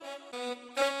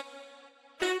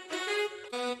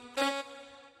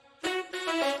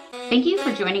Thank you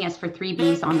for joining us for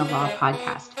 3Bs on the Law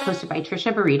podcast, hosted by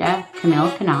Trisha Barita,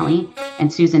 Camille Canali,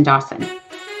 and Susan Dawson.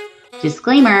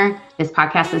 Disclaimer, this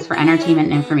podcast is for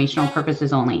entertainment and informational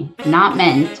purposes only, not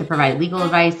meant to provide legal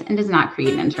advice, and does not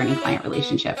create an attorney-client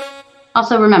relationship.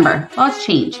 Also remember, laws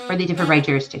change or they differ by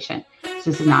jurisdiction,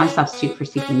 so this is not a substitute for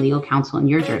seeking legal counsel in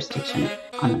your jurisdiction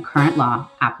on the current law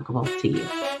applicable to you.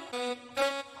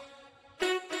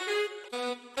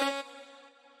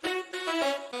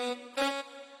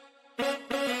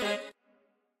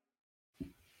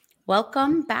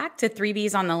 Welcome back to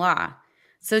 3Bs on the Law.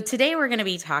 So today we're going to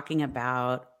be talking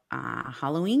about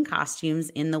Halloween costumes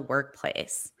in the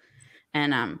workplace.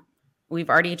 And we've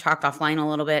already talked offline a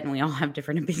little bit and we all have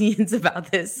different opinions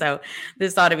about this. So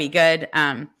this ought to be good.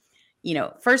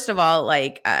 First of all,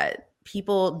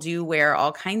 people do wear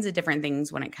all kinds of different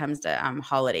things when it comes to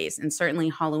holidays. And certainly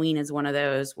Halloween is one of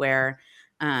those where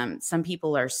some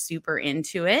people are super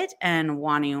into it and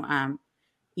want to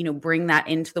bring that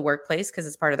into the workplace because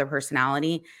it's part of their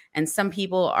personality. And some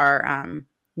people are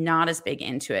not as big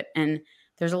into it. And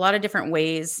there's a lot of different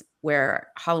ways where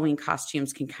Halloween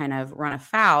costumes can kind of run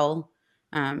afoul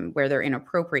where they're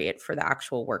inappropriate for the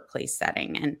actual workplace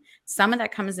setting. And some of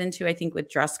that comes into, I think,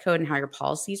 with dress code and how your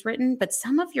policy is written. But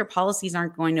some of your policies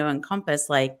aren't going to encompass,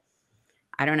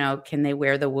 can they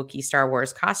wear the Wookiee Star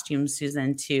Wars costume,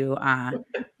 Susan, to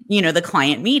the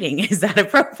client meeting? Is that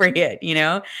appropriate?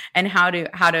 And how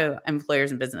do employers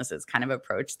and businesses kind of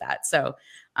approach that? So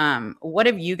what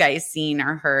have you guys seen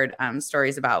or heard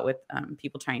stories about with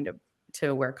people trying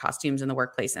to wear costumes in the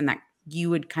workplace, and that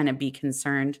you would kind of be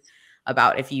concerned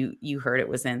about if you heard it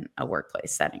was in a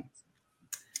workplace setting?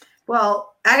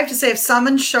 Well, I have to say, if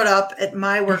someone showed up at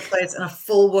my workplace in a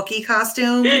full Wookiee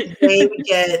costume, they would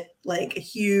get a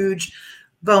huge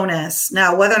bonus.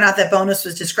 Now, whether or not that bonus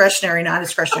was discretionary,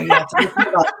 non-discretionary, you have to think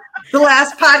about the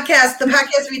last podcast, the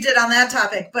podcast we did on that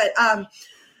topic. But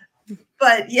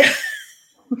yeah.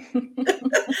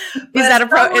 Is that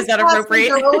appropriate?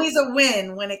 They're always a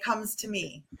win when it comes to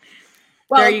me.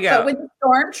 Well, there you go. But would the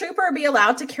stormtrooper be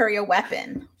allowed to carry a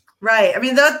weapon? Right. I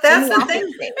mean, that's the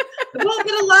thing. Well,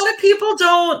 but a lot of people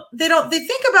they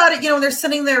think about it, when they're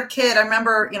sending their kid. I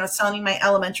remember, sending my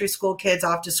elementary school kids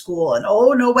off to school and,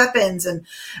 no weapons. And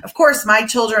of course, my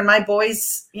children, my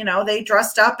boys, they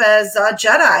dressed up as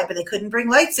Jedi, but they couldn't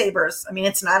bring lightsabers. I mean,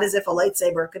 it's not as if a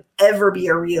lightsaber could ever be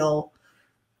a real,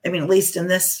 at least in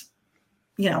this,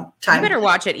 time. You better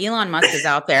watch it. Elon Musk is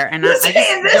out there, and I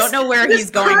just don't know where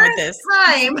he's going with this.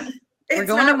 We're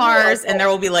going to Mars, and there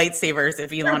will be lightsabers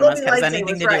if Elon Musk has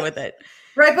anything to do with it.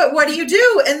 Right, but what do you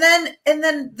do? And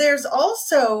then there's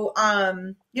also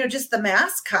just the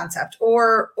mask concept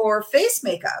or face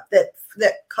makeup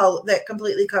that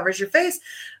completely covers your face.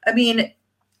 I mean,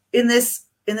 in this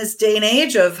day and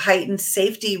age of heightened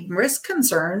safety risk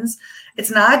concerns,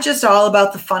 it's not just all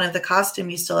about the fun of the costume.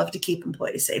 You still have to keep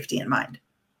employee safety in mind.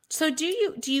 So do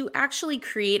you actually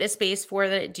create a space for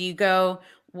that? Do you go,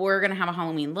 we're going to have a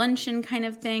Halloween luncheon kind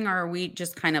of thing? Or are we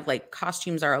just kind of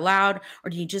costumes are allowed? Or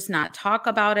do you just not talk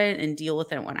about it and deal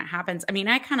with it when it happens? I mean,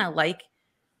 I kind of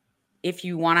if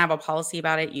you want to have a policy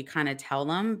about it, you kind of tell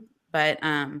them. But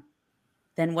then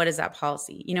what is that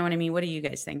policy? You know what I mean? What do you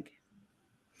guys think?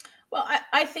 Well,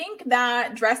 I think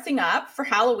that dressing up for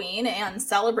Halloween and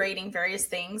celebrating various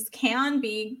things can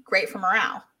be great for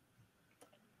morale.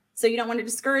 So you don't want to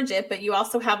discourage it, but you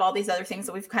also have all these other things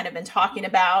that we've kind of been talking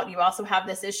about. You also have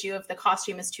this issue if the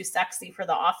costume is too sexy for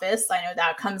the office. I know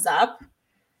that comes up,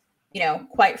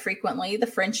 quite frequently, the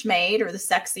French maid or the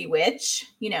sexy witch.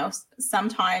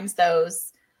 Sometimes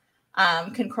those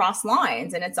can cross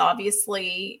lines, and it's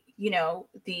obviously,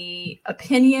 the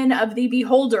opinion of the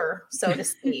beholder, so to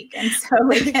speak. And so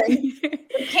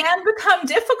it can become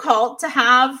difficult to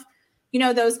have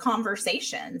those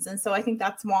conversations. And so I think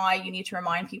that's why you need to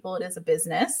remind people it is a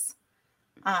business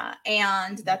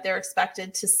and that they're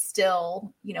expected to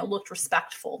still, look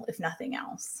respectful, if nothing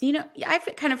else. I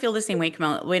kind of feel the same way,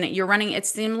 Camille. When you're running, it's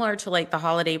similar to the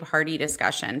holiday party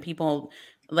discussion. People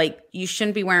you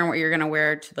shouldn't be wearing what you're going to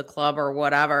wear to the club or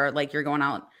whatever. You're going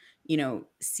out,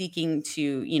 seeking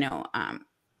to,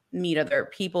 meet other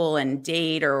people and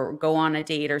date or go on a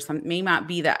date or something. May not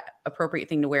be the appropriate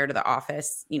thing to wear to the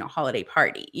office, holiday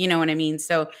party. You know what I mean?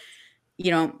 So,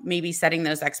 maybe setting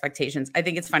those expectations. I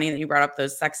think it's funny that you brought up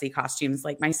those sexy costumes.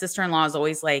 My sister-in-law is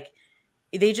always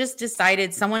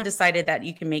someone decided that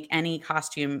you can make any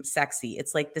costume sexy.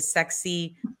 It's like the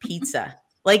sexy pizza.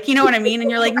 You know what I mean? And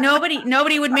you're like,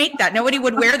 nobody would make that. Nobody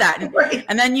would wear that.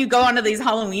 And then you go onto these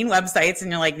Halloween websites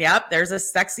and you're like, yep, there's a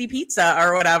sexy pizza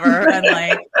or whatever. And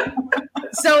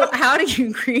So how do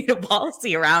you create a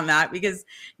policy around that? Because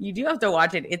you do have to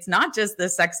watch it. It's not just the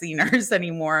sexy nurse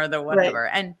anymore or the whatever.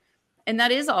 Right. And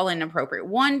that is all inappropriate.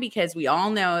 One, because we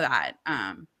all know that,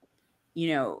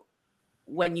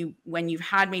 when you've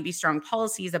had maybe strong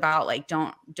policies about like,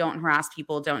 don't harass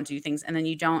people, don't do things, and then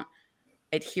you don't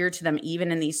adhere to them,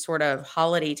 even in these sort of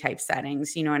holiday type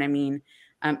settings, you know what I mean?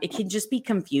 It can just be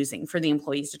confusing for the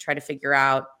employees to try to figure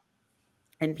out,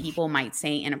 and people might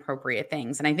say inappropriate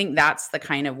things. And I think that's the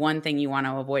kind of one thing you want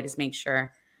to avoid, is make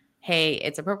sure, hey,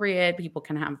 it's appropriate. People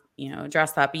can have,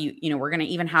 dress up. We're going to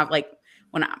even have, like,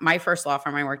 when my first law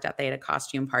firm I worked at, they had a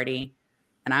costume party,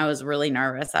 and I was really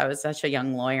nervous. I was such a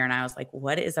young lawyer, and I was like,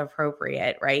 what is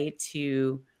appropriate, right,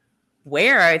 to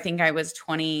wear? I think I was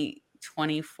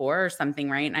 24 or something,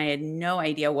 right? And I had no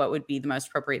idea what would be the most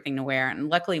appropriate thing to wear. And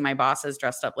luckily my bosses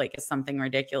dressed up like something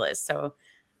ridiculous. So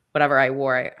whatever I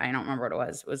wore, I don't remember what it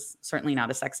was. It was certainly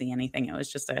not a sexy anything. It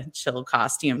was just a chill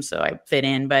costume. So I fit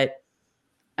in. But,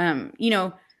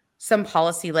 some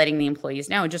policy letting the employees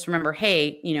know, just remember,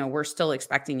 hey, we're still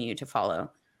expecting you to follow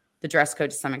the dress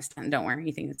code to some extent. Don't wear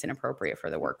anything that's inappropriate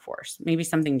for the workforce. Maybe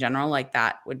something general like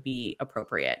that would be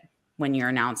appropriate when you're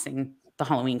announcing the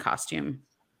Halloween costume.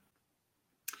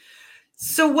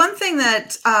 So one thing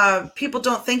that people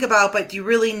don't think about, but you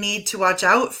really need to watch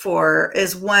out for,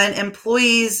 is when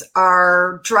employees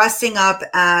are dressing up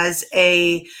as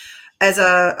a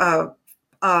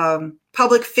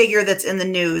public figure that's in the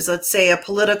news. Let's say a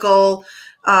political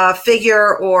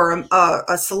figure or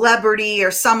a celebrity, or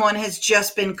someone has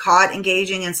just been caught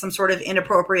engaging in some sort of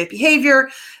inappropriate behavior.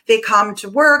 They come to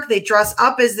work, they dress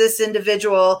up as this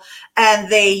individual, and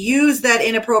they use that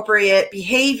inappropriate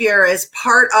behavior as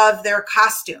part of their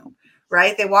costume,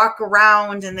 right? They walk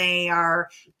around and they are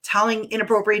telling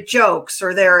inappropriate jokes,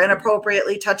 or they're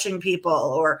inappropriately touching people,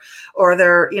 or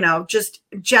they're, just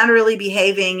generally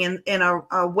behaving in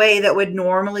a way that would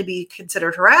normally be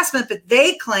considered harassment, but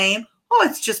they claim, oh,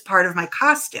 it's just part of my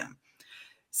costume.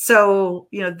 So,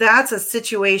 that's a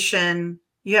situation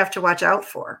you have to watch out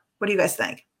for. What do you guys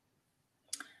think?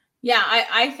 Yeah,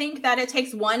 I think that it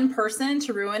takes one person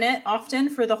to ruin it often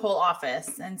for the whole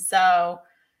office. And so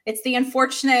it's the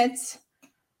unfortunate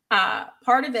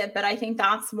part of it. But I think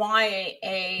that's why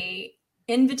a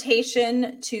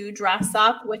invitation to dress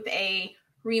up with a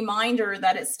reminder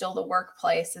that it's still the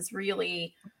workplace is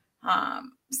really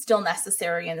still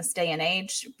necessary in this day and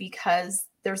age, because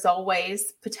there's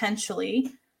always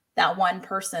potentially that one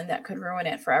person that could ruin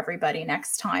it for everybody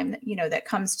next time, that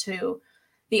comes to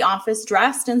the office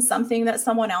dressed in something that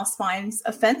someone else finds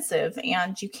offensive.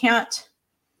 And you can't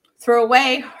throw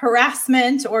away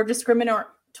harassment or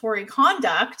discriminatory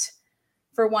conduct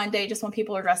for one day just when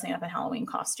people are dressing up in Halloween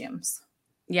costumes.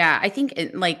 Yeah, I think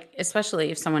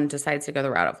especially if someone decides to go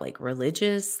the route of like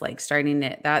religious, like starting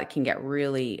it, that can get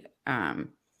really,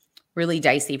 really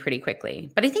dicey pretty quickly.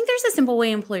 But I think there's a simple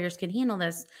way employers can handle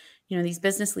this. These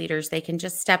business leaders, they can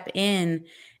just step in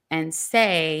and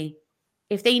say,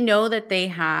 if they know that they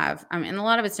have, and a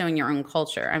lot of it's knowing your own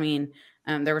culture. I mean,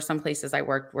 there were some places I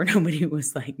worked where nobody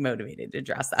was like motivated to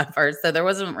dress up first. So there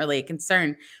wasn't really a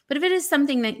concern. But if it is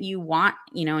something that you want,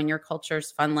 and your culture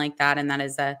is fun like that, and that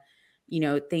is a,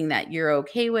 thing that you're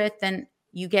okay with, then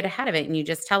you get ahead of it and you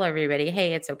just tell everybody,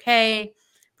 hey, it's okay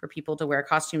for people to wear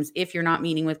costumes. If you're not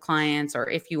meeting with clients, or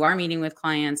if you are meeting with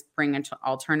clients, bring an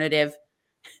alternative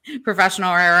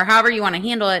professional, or however you want to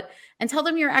handle it, and tell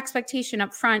them your expectation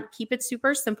up front. Keep it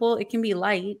super simple. It can be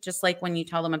light, just like when you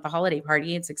tell them at the holiday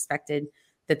party, it's expected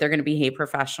that they're going to behave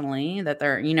professionally, that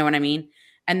they're, you know what I mean?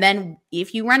 And then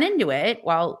if you run into it,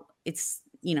 while it's,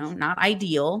 not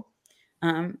ideal,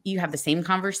 you have the same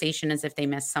conversation as if they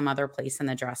missed some other place in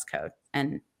the dress code,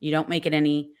 and you don't make it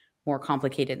any more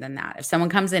complicated than that. If someone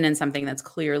comes in something that's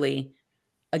clearly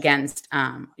against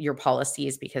your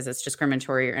policies because it's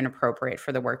discriminatory or inappropriate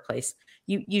for the workplace,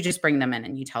 you just bring them in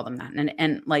and you tell them that.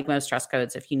 And like most dress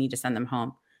codes, if you need to send them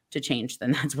home to change,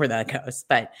 then that's where that goes.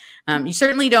 But you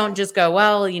certainly don't just go,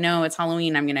 well, it's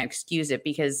Halloween, I'm going to excuse it,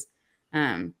 because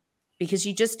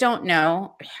you just don't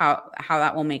know how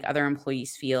that will make other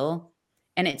employees feel.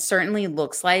 And it certainly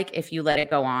looks like if you let it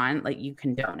go on, like you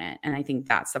condone it. And I think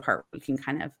that's the part we can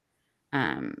kind of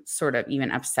sort of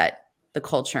even upset the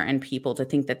culture and people to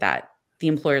think that the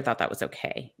employer thought that was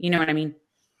okay. You know what I mean?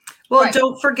 Well, right.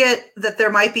 Don't forget that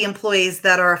there might be employees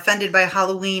that are offended by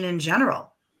Halloween in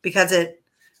general because it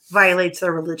violates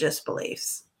their religious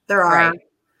beliefs. There are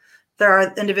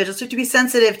individuals who have to be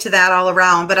sensitive to that all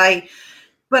around. But I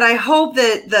But I hope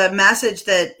that the message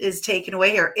that is taken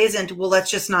away here isn't, well, let's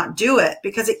just not do it,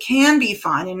 because it can be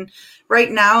fun. And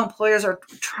right now, employers are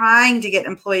trying to get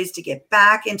employees to get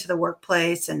back into the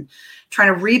workplace and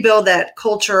trying to rebuild that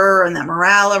culture and that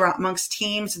morale amongst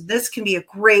teams. This can be a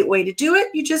great way to do it.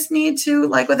 You just need to,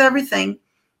 like with everything,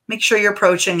 make sure you're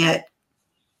approaching it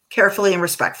carefully and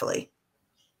respectfully.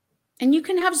 And you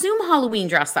can have Zoom Halloween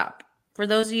dress up for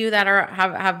those of you that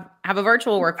have a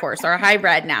virtual workforce or a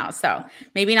hybrid now. So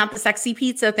maybe not the sexy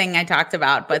pizza thing I talked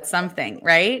about, but something,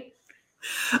 right?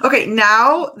 Okay,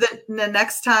 now the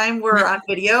next time we're on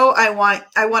video, I want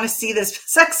to see this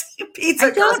sexy pizza.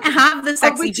 I don't have the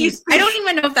sexy pizza. I don't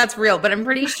even know if that's real, but I'm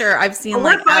pretty sure I've seen.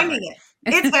 We're finding it.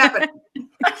 It's happening.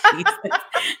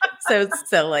 So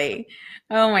silly.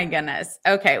 Oh my goodness.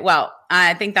 Okay. Well,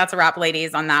 I think that's a wrap,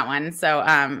 ladies, on that one. So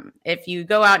if you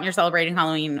go out and you're celebrating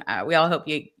Halloween, we all hope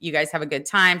you guys have a good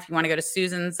time. If you want to go to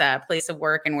Susan's place of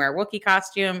work and wear a Wookiee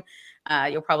costume,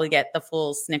 you'll probably get the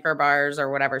full Snicker bars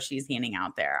or whatever she's handing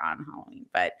out there on Halloween.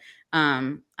 But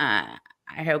I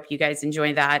hope you guys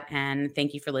enjoy that. And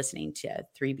thank you for listening to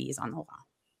 3Bs on the Law.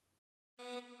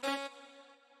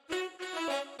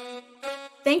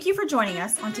 Thank you for joining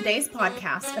us on today's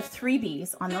podcast of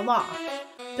 3Bs on the Law.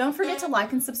 Don't forget to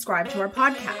like and subscribe to our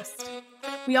podcast.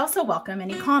 We also welcome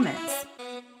any comments.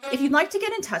 If you'd like to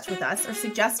get in touch with us or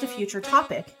suggest a future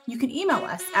topic, you can email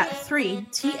us at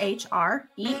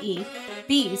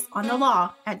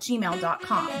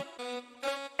 3THREEBsonthelaw@gmail.com.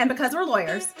 And because we're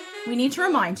lawyers, we need to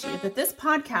remind you that this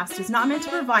podcast is not meant to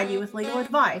provide you with legal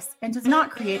advice and does not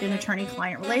create an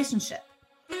attorney-client relationship.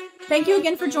 Thank you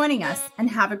again for joining us, and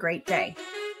have a great day.